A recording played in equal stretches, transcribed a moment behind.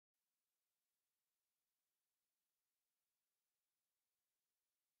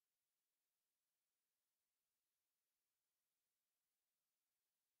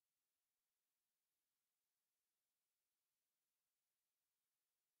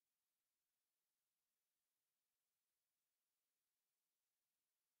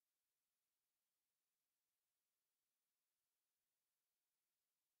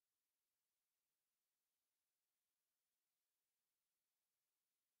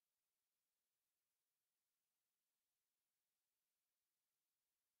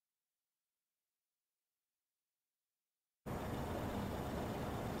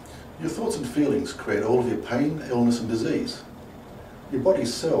Your thoughts and feelings create all of your pain, illness and disease. Your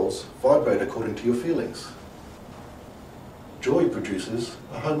body's cells vibrate according to your feelings. Joy produces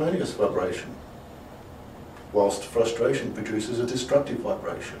a harmonious vibration, whilst frustration produces a destructive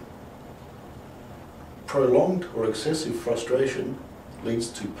vibration. Prolonged or excessive frustration leads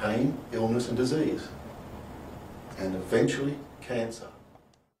to pain, illness and disease, and eventually cancer.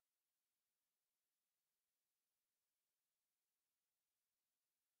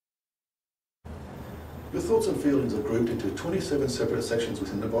 Your thoughts and feelings are grouped into 27 separate sections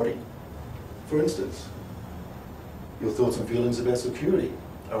within the body. For instance, your thoughts and feelings about security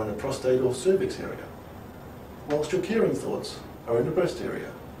are in the prostate or cervix area, whilst your caring thoughts are in the breast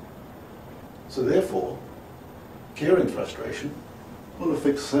area. So therefore, caring frustration will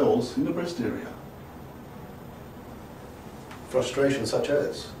affect cells in the breast area. Frustration such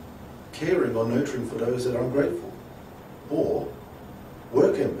as caring or nurturing for those that are ungrateful, or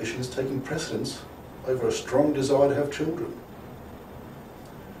work ambitions taking precedence over a strong desire to have children.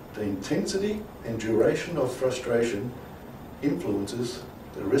 The intensity and duration of frustration influences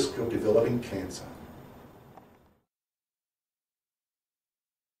the risk of developing cancer.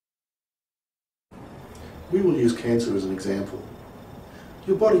 We will use cancer as an example.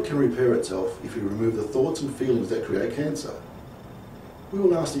 Your body can repair itself if you remove the thoughts and feelings that create cancer. We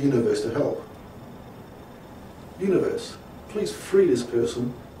will ask the universe to help. Universe, please free this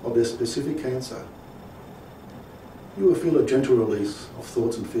person of their specific cancer. You will feel a gentle release of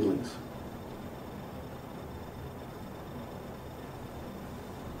thoughts and feelings.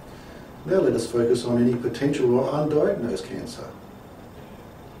 Now let us focus on any potential or undiagnosed cancer.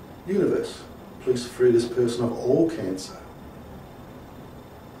 Universe, please free this person of all cancer.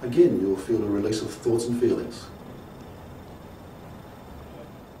 Again, you will feel a release of thoughts and feelings.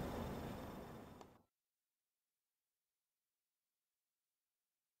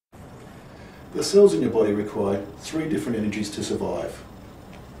 The cells in your body require 3 different energies to survive.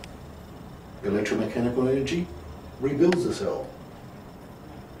 Electromechanical energy rebuilds the cell.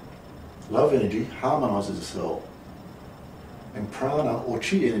 Love energy harmonizes the cell. And prana or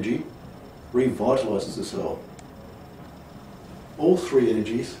chi energy revitalizes the cell. All 3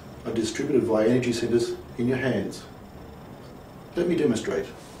 energies are distributed via energy centers in your hands. Let me demonstrate.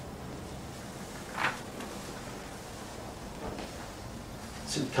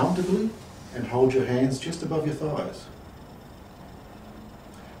 Sit comfortably and hold your hands just above your thighs.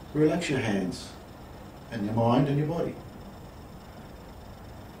 Relax your hands and your mind and your body.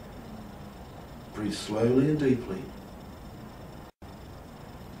 Breathe slowly and deeply.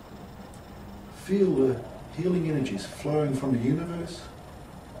 Feel the healing energies flowing from the universe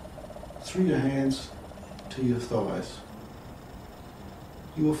through your hands to your thighs.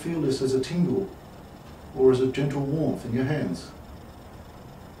 You will feel this as a tingle or as a gentle warmth in your hands.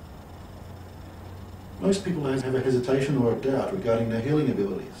 Most people have a hesitation or a doubt regarding their healing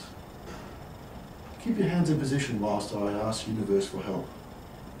abilities. Keep your hands in position whilst I ask Universe for help.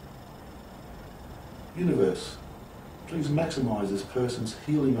 Universe, please maximize this person's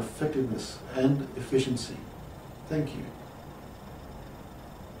healing effectiveness and efficiency. Thank you.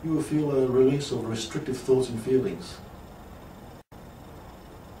 You will feel a release of restrictive thoughts and feelings.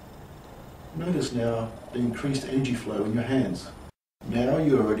 Notice now the increased energy flow in your hands. Now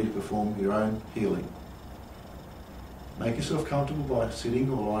you are ready to perform your own healing. Make yourself comfortable by sitting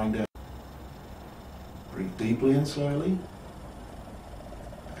or lying down. Breathe deeply and slowly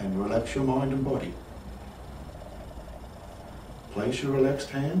and relax your mind and body. Place your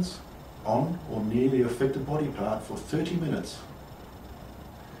relaxed hands on or near the affected body part for 30 minutes.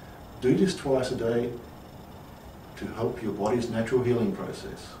 Do this twice a day to help your body's natural healing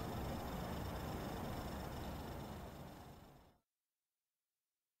process.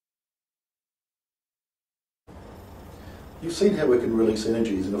 You've seen how we can release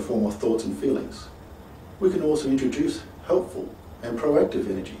energies in the form of thoughts and feelings. We can also introduce helpful and proactive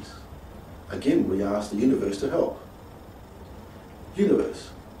energies. Again, we ask the universe to help. Universe,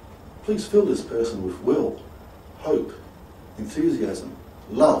 please fill this person with will, hope, enthusiasm,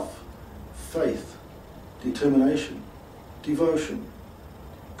 love, faith, determination, devotion,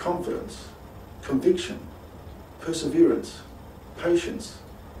 confidence, conviction, perseverance, patience,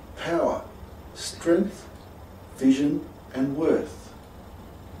 power, strength, vision, and worth.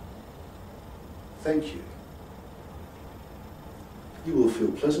 Thank you. You will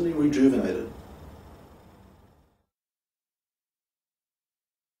feel pleasantly rejuvenated.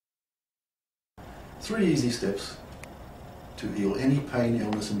 Three easy steps to heal any pain,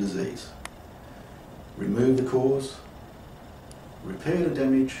 illness and disease. Remove the cause, repair the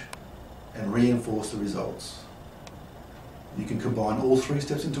damage, and reinforce the results. You can combine all three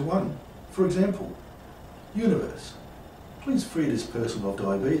steps into one. For example, universe, please free this person of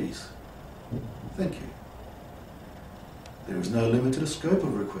diabetes. Thank you. There is no limit to the scope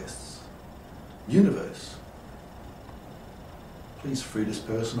of requests. Universe, please free this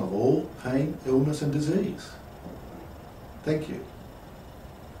person of all pain, illness and disease. Thank you.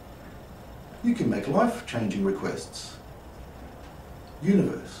 You can make life-changing requests.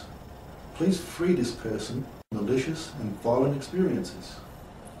 Universe, please free this person from malicious and violent experiences.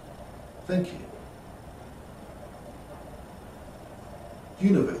 Thank you.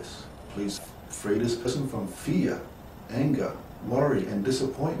 Universe, please free this person from fear, anger, worry and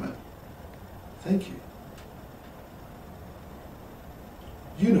disappointment. Thank you.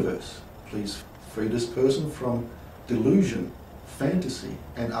 Universe, please free this person from delusion, fantasy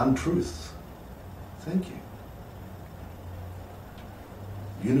and untruth. Thank you.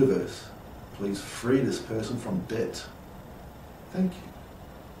 Universe, please free this person from debt. Thank you.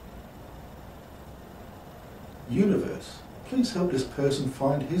 Universe, please help this person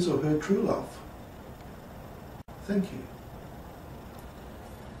find his or her true love. Thank you.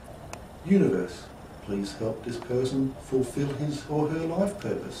 Universe, please help this person fulfill his or her life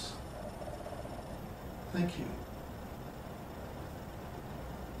purpose. Thank you.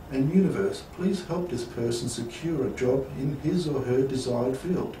 And universe, please help this person secure a job in his or her desired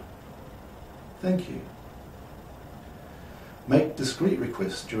field. Thank you. Make discrete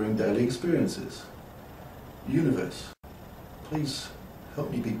requests during daily experiences. Universe, please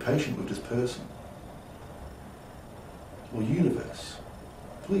help me be patient with this person. Or universe,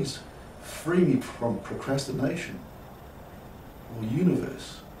 please free me from procrastination. Or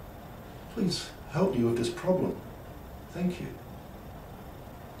universe, please help me with this problem. Thank you.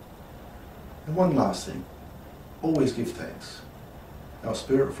 And one last thing, always give thanks. Our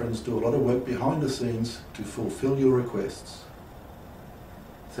spirit friends do a lot of work behind the scenes to fulfill your requests.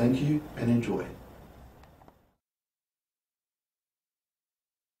 Thank you and enjoy.